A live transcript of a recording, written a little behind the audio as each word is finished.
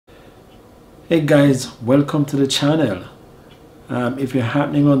Hey guys, welcome to the channel. If you're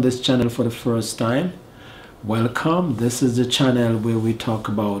happening on this channel for the first time, welcome. This is the channel where we talk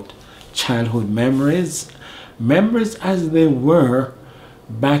about childhood memories as they were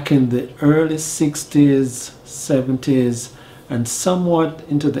back in the early 60s, 70s, and somewhat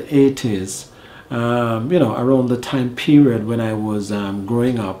into the 80s, around the time period when I was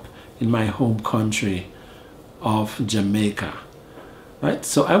growing up in my home country of Jamaica. Right,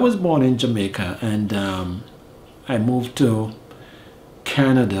 so I was born in Jamaica, and I moved to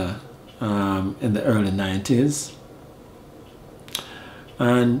Canada in the early 90s.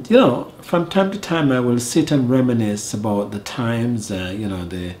 And from time to time I will sit and reminisce about the times,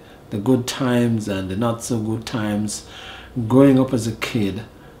 the good times and the not so good times growing up as a kid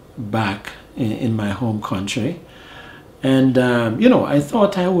back in my home country. And I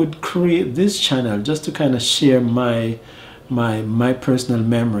thought I would create this channel just to kind of share my personal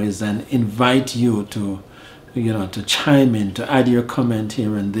memories and invite you to chime in, to add your comment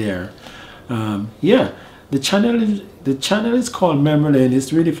here and there. The channel is called Memory Lane.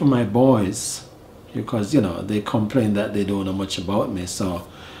 It's really for my boys because they complain that they don't know much about me, so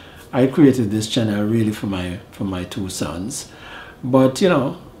I created this channel really for my two sons. But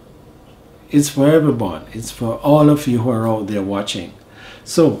it's for everyone. It's for all of you who are out there watching.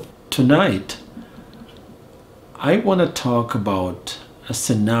 So tonight I want to talk about a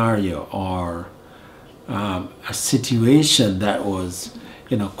scenario or a situation that was,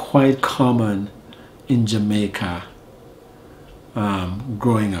 quite common in Jamaica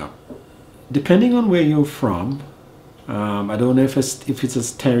growing up. Depending on where you're from, I don't know if it's a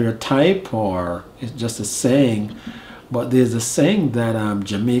stereotype or it's just a saying, but there's a saying that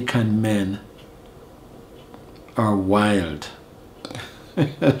Jamaican men are wild. Do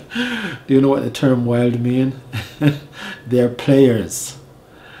you know what the term wild mean? They're players.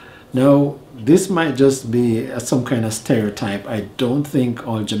 Now, this might just be some kind of stereotype. I don't think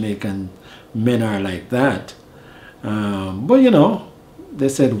all Jamaican men are like that. But they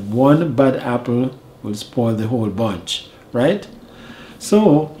said one bad apple will spoil the whole bunch, right?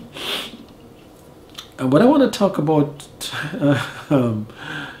 So, what I want to talk about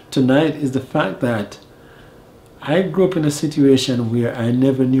tonight is the fact that I grew up in a situation where I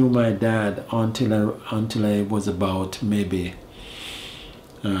never knew my dad until I was about maybe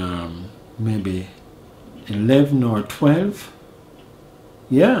 11 or 12.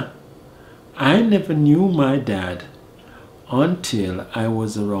 Yeah, I never knew my dad until I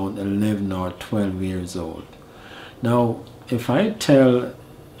was around 11 or 12 years old. Now, if I tell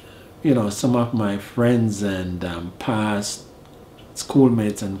some of my friends and past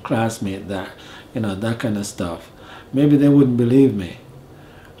schoolmates and classmates that that kind of stuff, maybe they wouldn't believe me,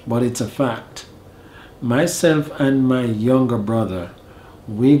 but it's a fact. Myself and my younger brother,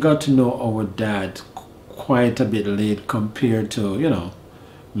 we got to know our dad quite a bit late compared to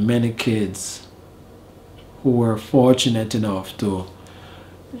many kids who were fortunate enough to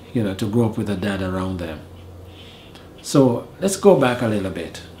to grow up with a dad around them. So let's go back a little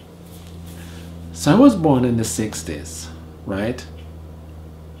bit. So I was born in the 60s, right?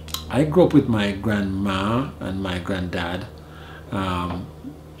 I grew up with my grandma and my granddad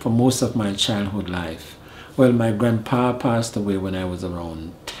for most of my childhood life. Well, my grandpa passed away when I was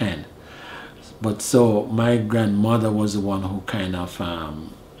around 10. But so my grandmother was the one who kind of,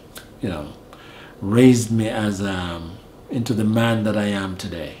 raised me as into the man that I am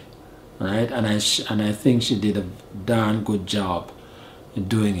today, right? And I think she did a darn good job in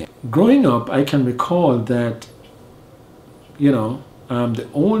doing it. Growing up, I can recall that, the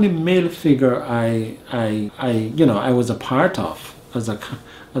only male figure I was a part of as a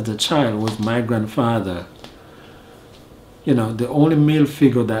child was my grandfather. The only male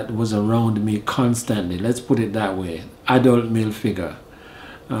figure that was around me constantly, let's put it that way, adult male figure,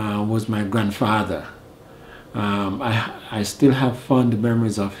 was my grandfather. I still have fond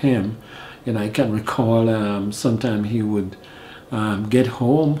memories of him. I can recall sometime he would get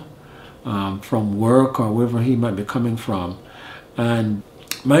home from work or wherever he might be coming from, and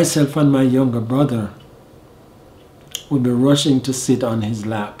myself and my younger brother would be rushing to sit on his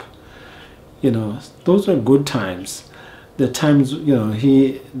lap. Those were good times. The times,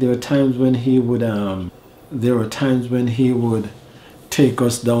 there were times when he would take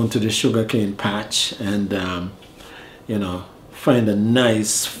us down to the sugarcane patch and find a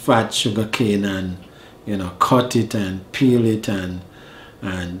nice fat sugarcane and cut it and peel it and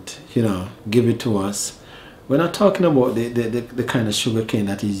give it to us. We're not talking about the kind of sugar cane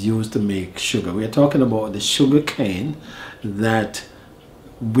that is used to make sugar. We're talking about the sugar cane that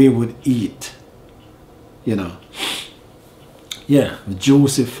we would eat. Yeah,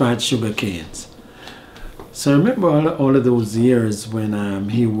 juicy fat sugar canes. So I remember all of those years when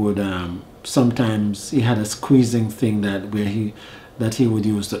he would sometimes he had a squeezing thing that he would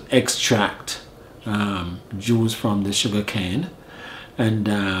use to extract juice from the sugar cane, and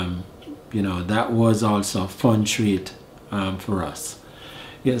you know, that was also a fun treat for us.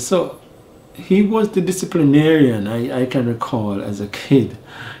 Yeah, so he was the disciplinarian I can recall as a kid,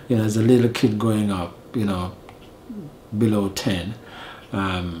 you know, as a little kid growing up, you know, below 10.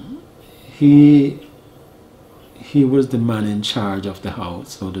 He was the man in charge of the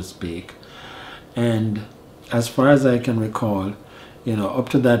house, so to speak. And as far as I can recall, you know, up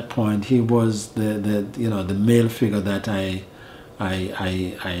to that point, he was the you know, the male figure that I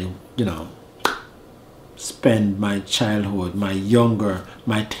you know, spend my childhood,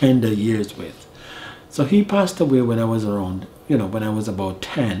 my tender years with. So he passed away when I was around, you know, when I was about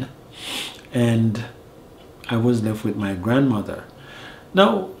 10, and I was left with my grandmother.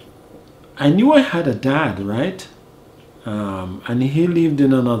 Now, I knew I had a dad, right? And he lived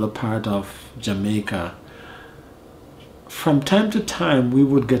in another part of Jamaica. From time to time, we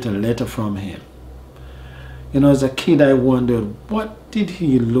would get a letter from him. You know, as a kid, I wondered, what did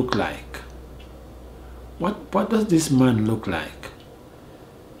he look like? What does this man look like?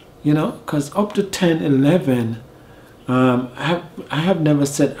 You know, because up to 10, 11, I have never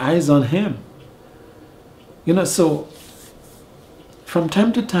set eyes on him. You know, so from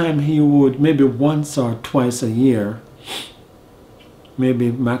time to time, he would, maybe once or twice a year,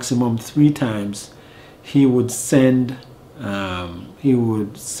 maybe maximum 3 times, he would send a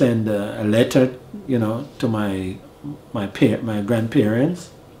letter, you know, to my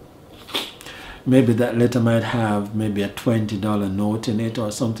grandparents. Maybe that letter might have maybe a $20 note in it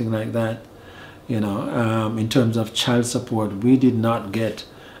or something like that. You know, in terms of child support, we did not get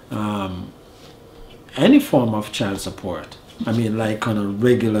any form of child support. I mean, like on a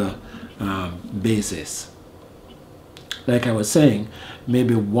regular basis. Like I was saying,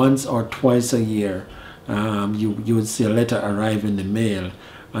 maybe once or twice a year, you would see a letter arrive in the mail,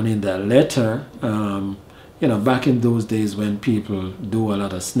 and in that letter, you know, back in those days when people do a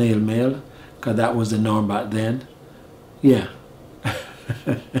lot of snail mail, because that was the norm back then. Yeah.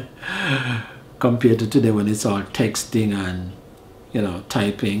 Compared to today when it's all texting and, you know,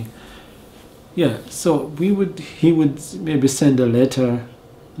 typing. Yeah, so he would maybe send a letter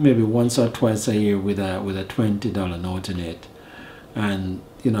maybe once or twice a year with a $20 note in it. And,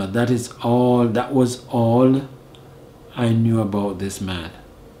 you know, that was all I knew about this man.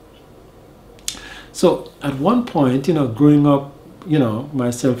 So at one point, you know, growing up, you know,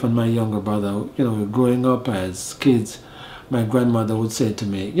 myself and my younger brother, you know, growing up as kids, my grandmother would say to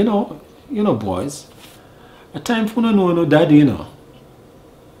me, you know, boys, a time for no daddy, you know.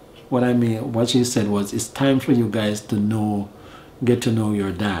 What she said was, it's time for you guys to get to know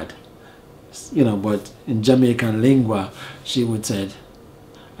your dad. You know, but in Jamaican lingua, she would say,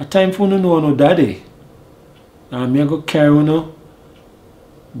 a time for no daddy. I'm going to carry you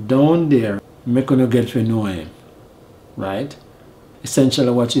down there, make you get to know him. Right? Essentially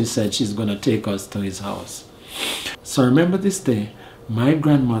what she said, she's going to take us to his house. So I remember this day, my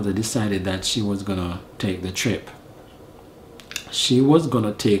grandmother decided that she was going to take the trip. She was going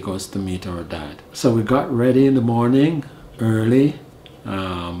to take us to meet our dad. So we got ready in the morning, early,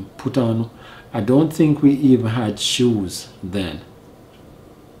 put on, I don't think we even had shoes then.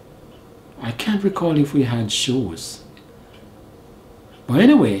 I can't recall if we had shoes. But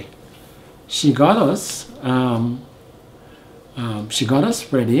anyway, she got us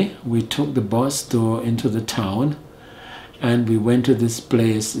ready. We took the bus into the town, and we went to this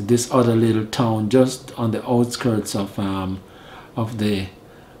place, this other little town just on the outskirts of the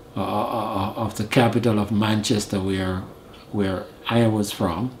capital of Manchester, where I am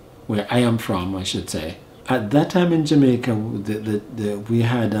from, I should say. At that time in Jamaica, we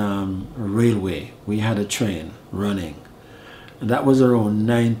had a railway, we had a train running, and that was around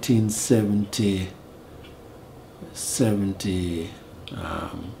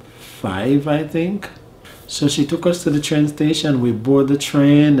 1975, I think. So she took us to the train station, we boarded the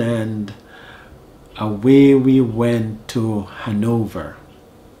train, and away we went to Hanover.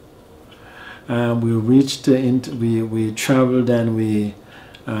 We reached we traveled, and we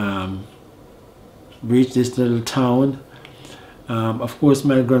reached this little town. Of course,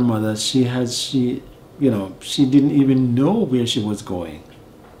 my grandmother, she didn't even know where she was going.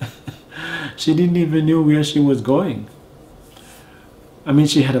 She didn't even know where she was going. I mean,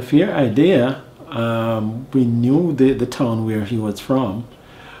 she had a fair idea. We knew the town where he was from,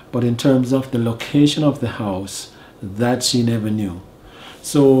 but in terms of the location of the house, that she never knew.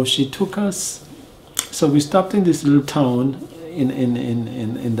 So she took us, so we stopped in this little town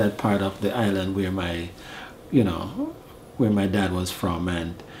in that part of the island where my dad was from,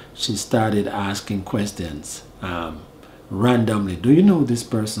 and she started asking questions randomly. Do you know this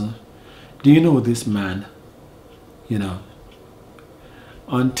person? Do you know this man? You know,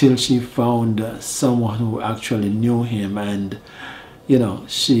 until she found someone who actually knew him, and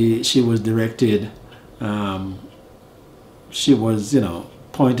she was directed, she was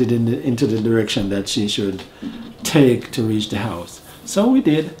pointed into the direction that she should take to reach the house. So we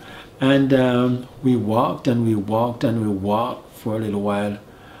did, and we walked and we walked and we walked for a little while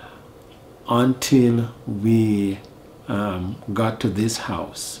until we got to this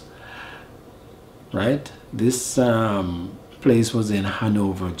house. Right, this place was in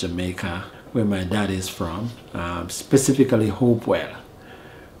Hanover, Jamaica, where my dad is from, specifically Hopewell,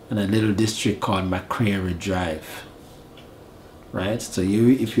 in a little district called McCreary Drive. Right, so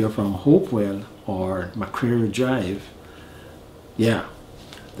if you're from Hopewell or McCreary Drive, yeah,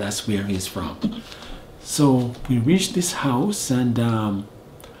 that's where he's from. So we reached this house, and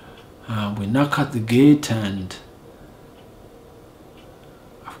we knock at the gate, and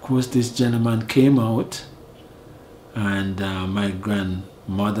of course this gentleman came out, and my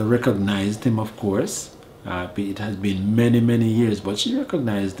grandmother recognized him, of course. It has been many years, but she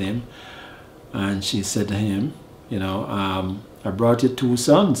recognized him, and she said to him, I brought your two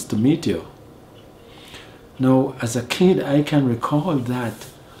sons to meet you. Now, as a kid, I can recall that,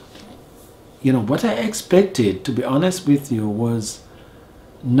 what I expected, to be honest with you, was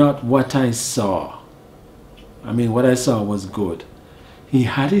not what I saw. I mean, what I saw was good. He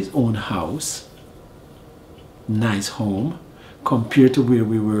had his own house, nice home, compared to where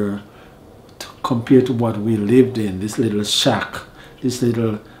we were, compared to what we lived in, this little shack, this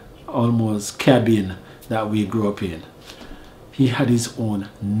little almost cabin that we grew up in. He had his own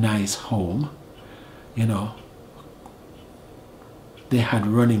nice home, They had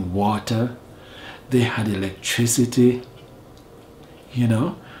running water, they had electricity,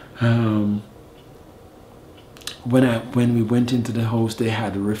 When we went into the house, they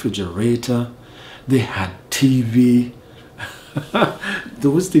had a refrigerator, they had TV.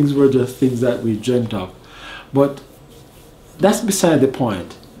 Those things were just things that we dreamt of. But that's beside the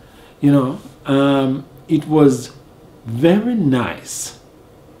point. It was very nice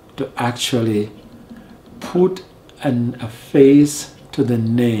to actually put a face to the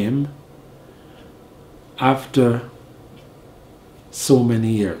name after so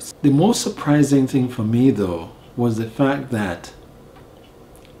many years. The most surprising thing for me, though, was the fact that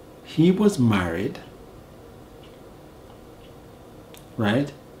he was married,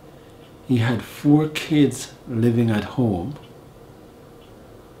 right? He had 4 kids living at home.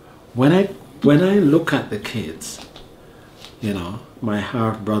 When I look at the kids, my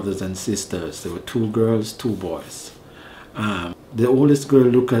half brothers and sisters, there were 2 girls, 2 boys. The oldest girl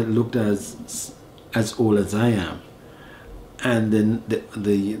looked as old as I am, and then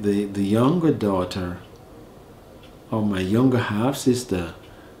the younger daughter, or my younger half sister,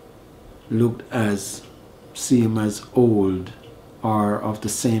 seemed as old or of the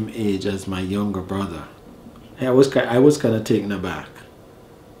same age as my younger brother. I was kind of taken aback.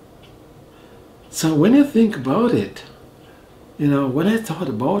 So when you think about it, when I thought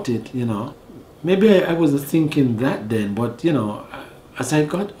about it, maybe I wasn't thinking that then, but as I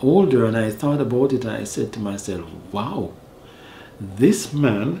got older and I thought about it, I said to myself, wow, this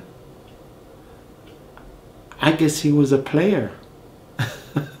man, I guess he was a player.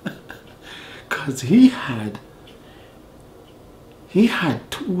 Because he had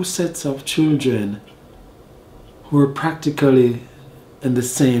 2 sets of children who were practically in the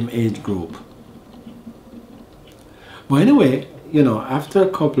same age group. But anyway, after a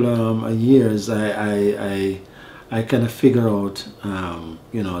couple of years, I kind of figure out,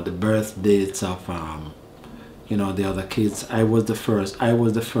 the birth dates of, the other kids. I was the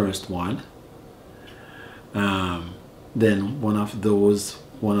first one. Then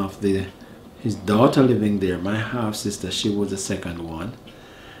his daughter living there, my half sister, she was the second one.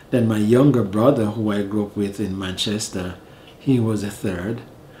 Then my younger brother, who I grew up with in Manchester, he was the third.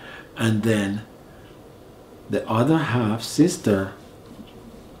 And then the other half sister,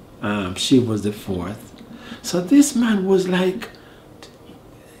 she was the fourth. So this man was like,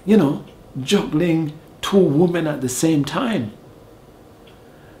 juggling 2 women at the same time.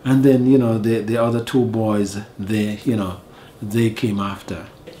 And then, the other 2 boys, they came after.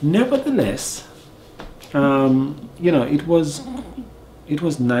 Nevertheless, it was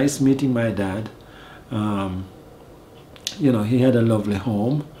nice meeting my dad. He had a lovely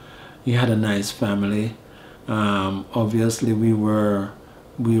home. He had a nice family. Obviously, we were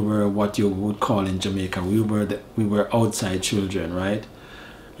what you would call in Jamaica, we were outside children, right?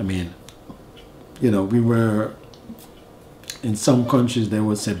 I mean, we were, in some countries they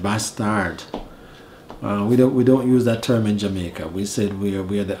would say bastard. We don't use that term in Jamaica. We said we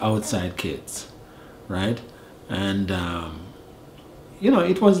are the outside kids, right? And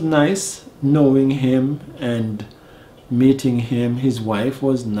it was nice knowing him and meeting him. His wife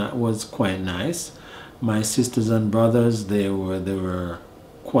was quite nice. My sisters and brothers, they were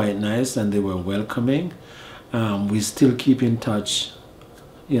quite nice, and they were welcoming. We still keep in touch,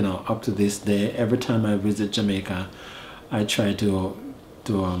 up to this day. Every time I visit Jamaica, I try to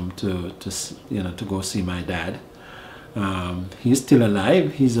go see my dad. He's still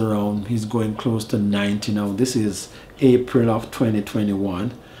alive. He's around. He's going close to 90 now. This is April of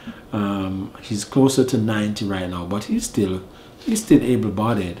 2021. He's closer to 90 right now, but he's still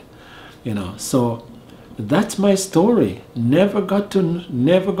able-bodied. So that's my story. Never got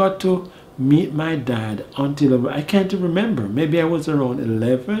to meet my dad until I can't remember. Maybe I was around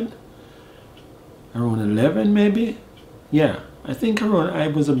 11. Around 11, maybe. Yeah, I think I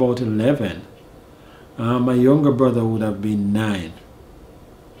was about 11. My younger brother would have been 9.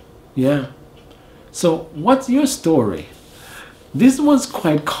 Yeah. So what's your story? This was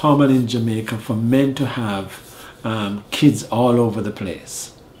quite common in Jamaica for men to have kids all over the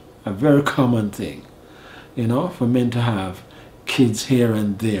place. A very common thing, for men to have kids here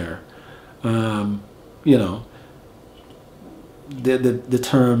and there. The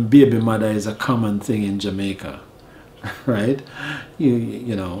term baby mother is a common thing in Jamaica, right?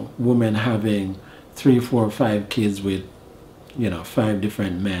 Women having 3, 4, 5 kids with 5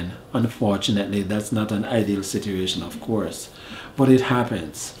 different men. Unfortunately, that's not an ideal situation, of course, but it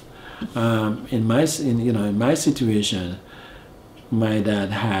happens. In my situation, my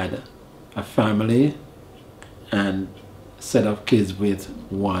dad had a family and set of kids with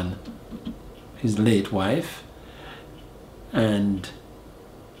his late wife, and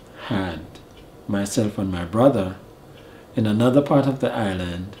had myself and my brother in another part of the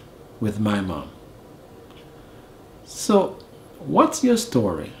island with my mom. So what's your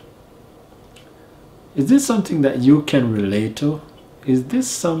story? Is this something that you can relate to? Is this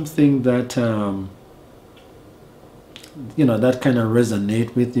something that that kind of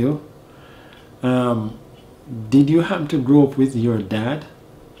resonate with you? Did you happen to grow up with your dad?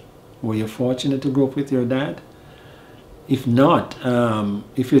 Were you fortunate to grow up with your dad? If not,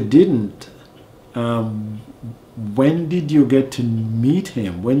 if you didn't, when did you get to meet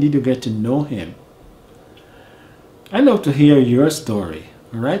him? When did you get to know him? I'd love to hear your story.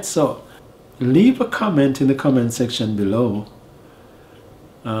 All right, so leave a comment in the comment section below.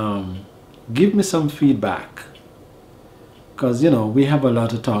 Give me some feedback, because we have a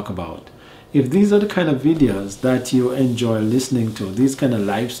lot to talk about. If these are the kind of videos that you enjoy listening to, these kind of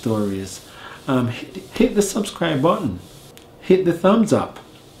life stories, hit the subscribe button, hit the thumbs up.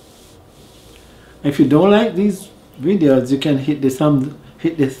 If you don't like these videos, you can hit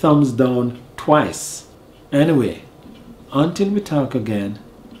the thumbs down twice. Anyway, until we talk again,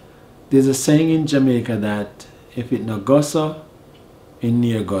 there's a saying in Jamaica that if it no gosso, it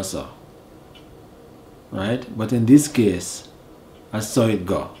near gosso. Right? But in this case, I saw it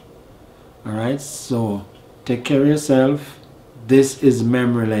go. Alright, so take care of yourself. This is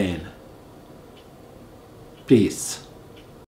Memory Lane. Peace.